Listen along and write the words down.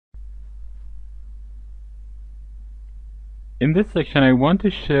In this section, I want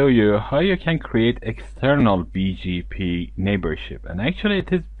to show you how you can create external BGP neighborship. And actually,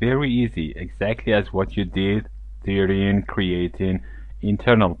 it is very easy, exactly as what you did during creating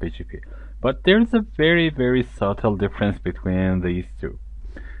internal BGP. But there's a very subtle difference between these two.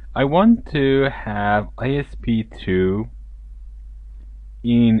 I want to have ISP2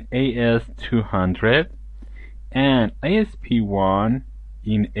 in AS200 and ISP1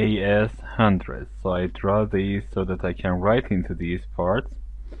 in AS100. So I draw these so that I can write into these parts.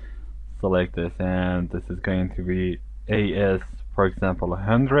 Select this, and this is going to be AS, for example,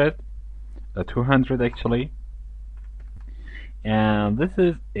 100, 200 actually, and this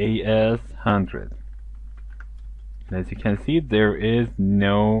is AS100. As you can see, there is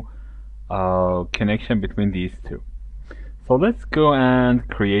no connection between these two. So let's go and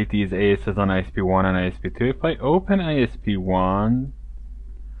create these ASs on ISP1 and ISP2. If I open ISP1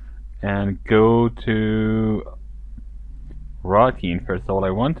 and go to routing, first of all,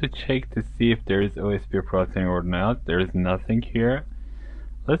 I want to check to see if there is OSP routing or not. There is nothing here.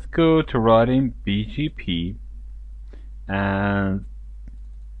 Let's go to routing BGP and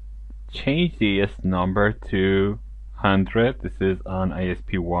change the AS number to 100. This is on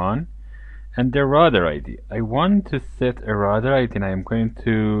ISP1. And the router ID. I want to set a router ID, and I'm going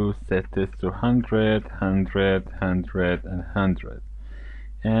to set this to 100, 100, 100, and 100.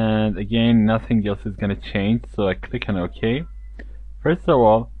 And again, nothing else is going to change, so I click on OK. First of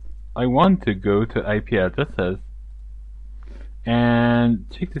all, I want to go to IP addresses and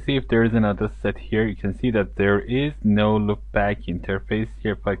check to see if there is an address set here. You can see that there is no loopback interface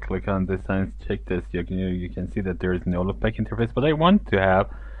here. If I click on this and check this, you can see that there is no loopback interface, but I want to have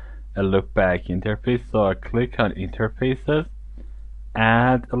a loopback interface, so I click on interfaces,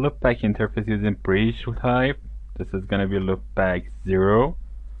 add a loopback interface using bridge type. This is going to be loopback 0.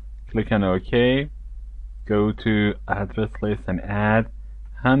 Click on OK, go to address list and add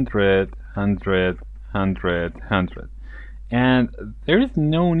 100, 100, 100, 100. And there is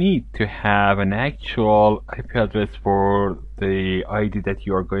no need to have an actual IP address for the ID that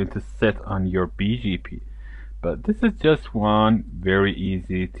you are going to set on your BGP. But this is just one very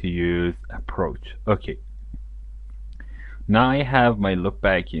easy to use approach. Okay. Now I have my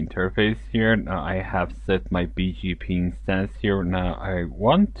loopback interface here. Now I have set my BGP instance here. Now I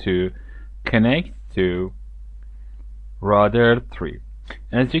want to connect to router 3.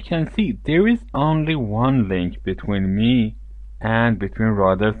 As you can see, there is only one link between me and between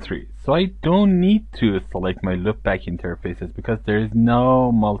router 3. So I don't need to select my loopback interfaces because there is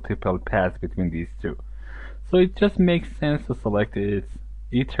no multiple paths between these two. So it just makes sense to select its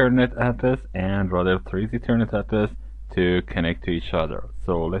Ethernet address and router 3's Ethernet address to connect to each other.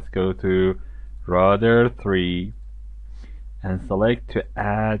 So let's go to router 3 and select to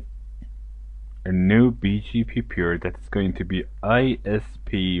add a new BGP peer that is going to be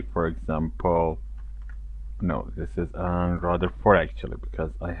ISP, for example. No, this is on router 4 actually,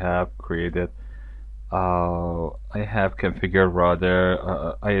 because I have created I have configured router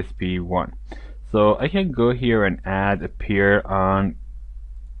ISP1. So I can go here and add a peer on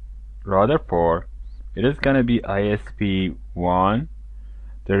router 4. It is going to be ISP1.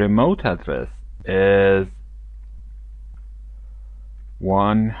 The remote address is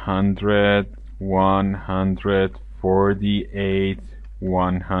 100, 148,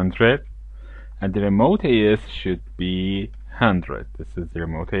 100. And the remote AS should be 100. This is the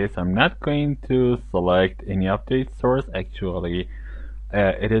remote AS. I'm not going to select any update source. Actually,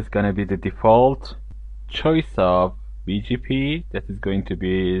 it is going to be the default choice of BGP that is going to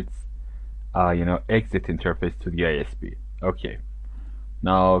be its exit interface to the ISP. Okay.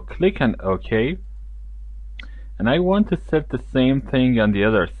 Now click on OK. And I want to set the same thing on the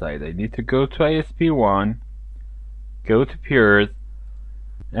other side. I need to go to ISP1, go to peers,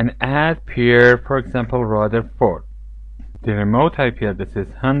 and add peer, for example, router 4. The remote IP address is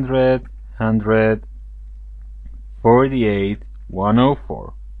 100, 100, 48,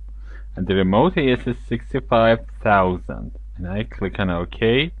 104. And the remote AS is 65,000. And I click on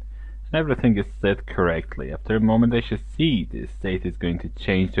OK, and everything is set correctly. After a moment, I should see the state is going to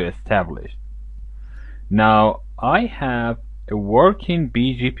change to established. Now, I have a working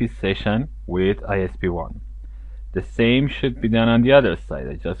BGP session with ISP1. The same should be done on the other side.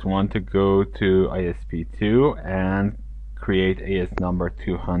 I just want to go to ISP2 and create AS number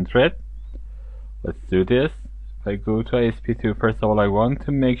 200. Let's do this. If I go to ISP2, first of all, I want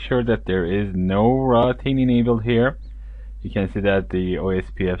to make sure that there is no routing enabled here. You can see that the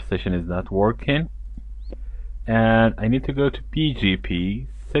OSPF session is not working. And I need to go to BGP,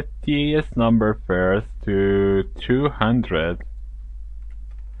 set the AS number first to 200,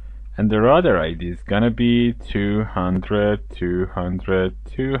 and the router ID is gonna be 200, 200,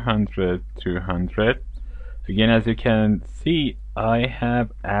 200, 200. Again, as you can see, I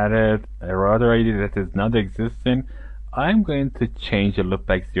have added a router ID that is not existing. I'm going to change the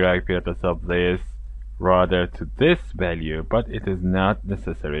loopback 0 IP address of this router to this value, but it is not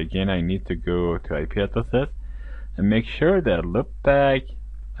necessary. Again, I need to go to IP addresses and make sure that loopback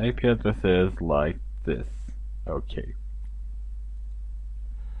IP address is like this. Okay.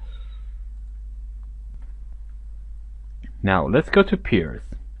 Now let's go to peers.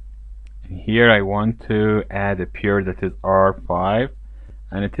 And here I want to add a peer that is R5,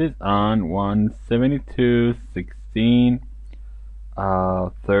 and it is on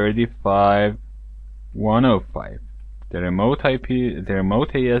 172.16.35.105. The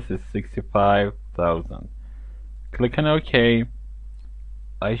remote AS is 65,000. Click on OK.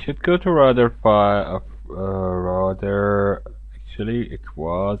 I should go to router 5. Actually it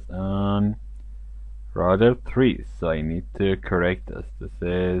was on router 3, so I need to correct this. This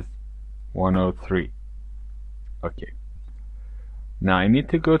is 103. Okay. Now I need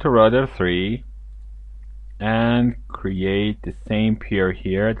to go to router 3 and create the same peer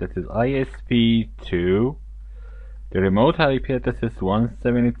here, that is ISP2. The remote IP address is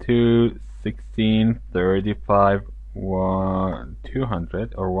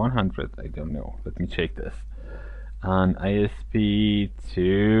 172.16.35.200 or 100, I don't know. Let me check this. On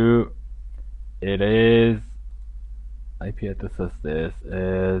ISP2, it is IP address of this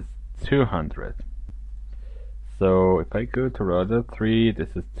is 200. So if I go to router 3,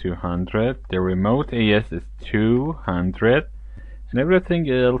 this is 200. The remote AS is 200, and everything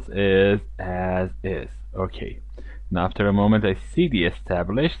else is as is. Okay. Now after a moment, I see the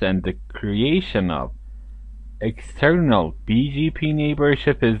established and the creation of external BGP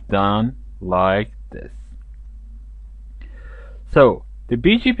neighborship is done like this. So the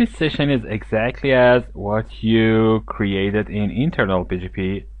BGP session is exactly as what you created in internal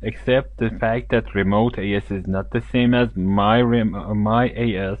BGP, except the fact that remote AS is not the same as my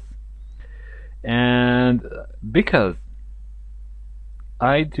AS, and because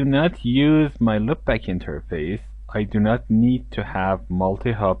I do not use my loopback interface, I do not need to have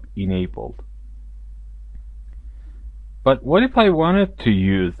multi-hop enabled. But what if I wanted to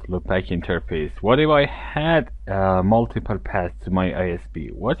use loopback interface? What if I had multiple paths to my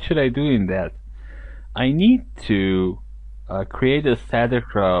ISP? What should I do in that? I need to create a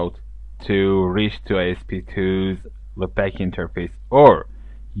static route to reach to ISP2's loopback interface, or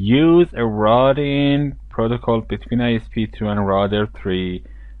use a routing protocol between ISP2 and router 3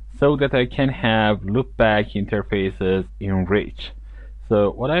 so that I can have loopback interfaces in reach. So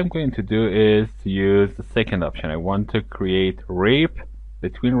what I'm going to do is to use the second option. I want to create RIP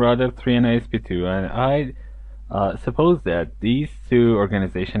between router 3 and ISP2, and I suppose that these two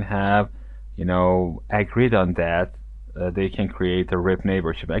organizations have, agreed on that. They can create a RIP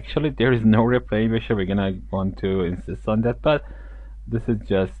neighborship. Actually, there is no RIP neighborship. We're gonna want to insist on that, but this is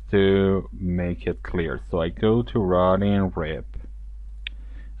just to make it clear. So I go to routing RIP.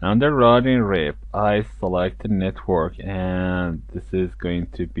 Under routing RIP, I select the network, and this is going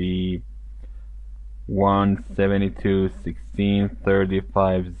to be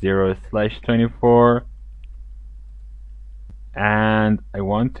 172.16.35.0/24, and I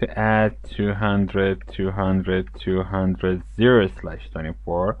want to add 200, 200, 200,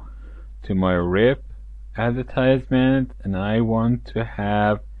 0/24 to my RIP advertisement, and I want to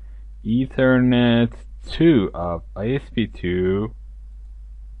have Ethernet 2 of ISP2,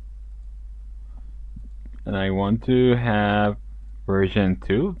 and I want to have version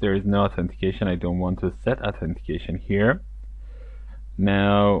 2. There is no authentication. I don't want to set authentication here.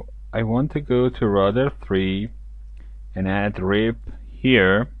 Now I want to go to router 3 and add RIP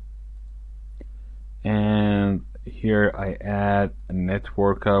here, and here I add a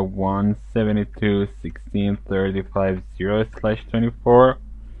network of 172.16.35.0/24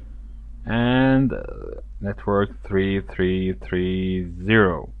 and network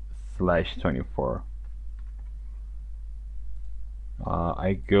 3330/24.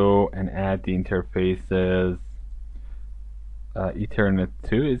 I go and add the interfaces. Ethernet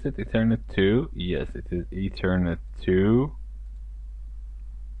 2, is it Ethernet 2? Yes, it is Ethernet 2,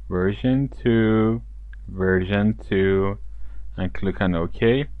 version 2, version 2, and click on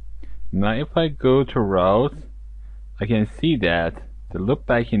OK. Now if I go to route, I can see that the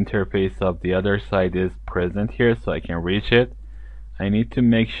loopback interface of the other side is present here, so I can reach it. I need to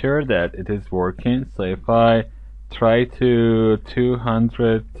make sure that it is working. So if I try to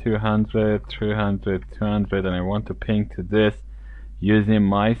 200, 200, 200, 200, and I want to ping to this using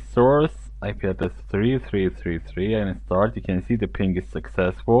my source IP address 3333 and start, you can see the ping is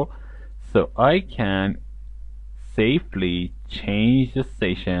successful. So I can safely change the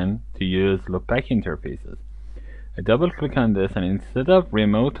station to use loopback interfaces. I double click on this, and instead of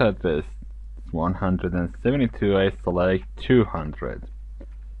remote address 172, I select 200.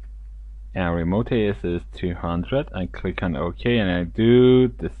 And remote AS is 200. I click on OK, and I do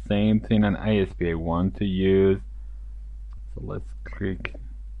the same thing on ISP. I want to use, so let's click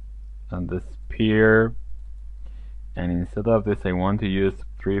on this peer, and instead of this I want to use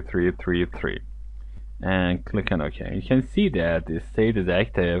 3333 and click on OK. You can see that the state is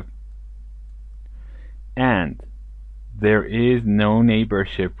active and there is no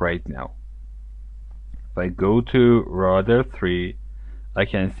neighborship right now. If I go to router 3, I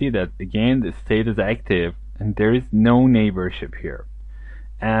can see that again the state is active and there is no neighborship here.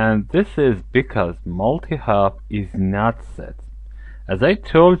 And this is because multi-hop is not set. As I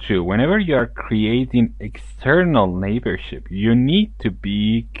told you, whenever you are creating external neighborship, you need to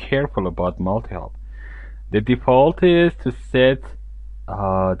be careful about multi-hop. The default is to set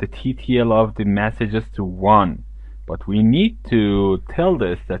the TTL of the messages to 1, but we need to tell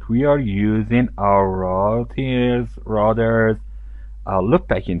this that we are using our routers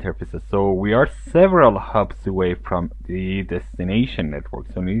loopback interfaces. So we are several hops away from the destination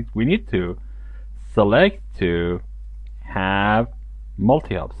network. So we need to select to have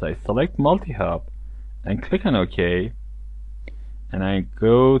multi-hop. So I select multi-hop and click on OK, and I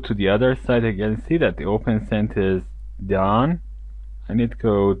go to the other side. I can see that the open sent is done. I need to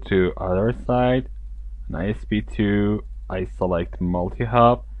go to other side, and ISP2, I select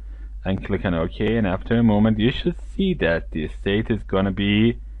multi-hop and click on OK, and after a moment you should see that the state is going to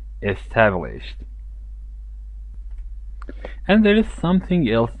be established. And there is something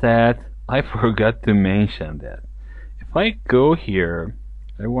else that I forgot to mention, that if I go here,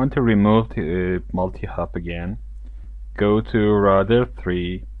 I want to remove the multi-hop again, go to router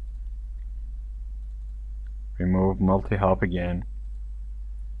 3, remove multi-hop again,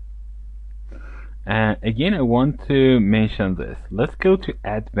 and again I want to mention this. Let's go to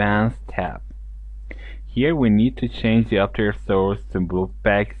Advanced tab. Here we need to change the update source to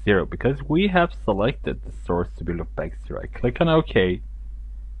loopback 0 because we have selected the source to be loopback 0. I click on OK,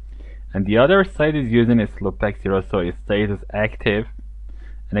 and the other side is using its loopback 0, so its state is active.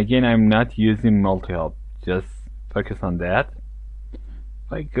 And again, I'm not using multi-hop, just focus on that.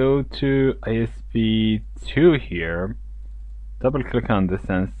 If I go to ISP2 here, double click on this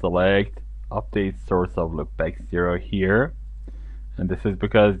and select update source of loopback 0 here, and this is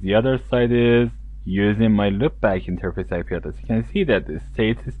because the other side is using my loopback interface IP address. You can see that the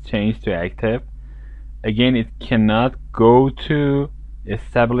state is changed to active. Again, it cannot go to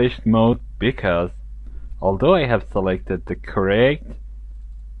established mode because although I have selected the correct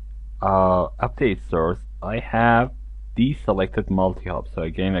update source, I have deselected multi-hop. So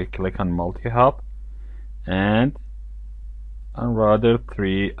again, I click on multi-hop, and on router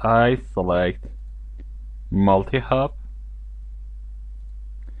 3 I select multi-hop,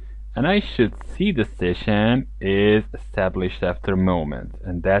 and I should see the station is established after a moment,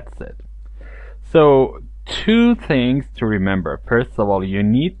 and that's it. So two things to remember. First of all, you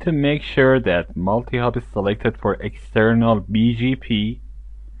need to make sure that multi-hop is selected for external BGP,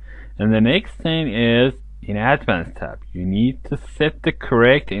 and the next thing is in Advanced tab you need to set the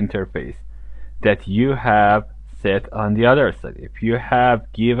correct interface that you have set on the other side. If you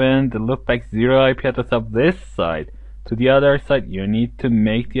have given the loopback 0 IP address of this side to the other side, you need to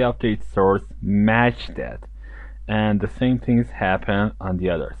make the update source match that, and the same things happen on the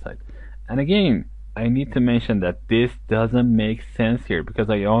other side. And again, I need to mention that this doesn't make sense here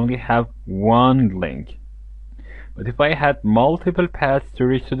because I only have one link. But if I had multiple paths to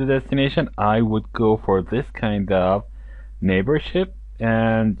reach to the destination, I would go for this kind of neighborship.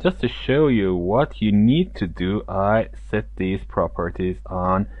 And just to show you what you need to do, I set these properties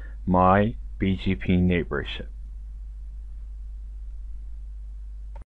on my BGP neighborship.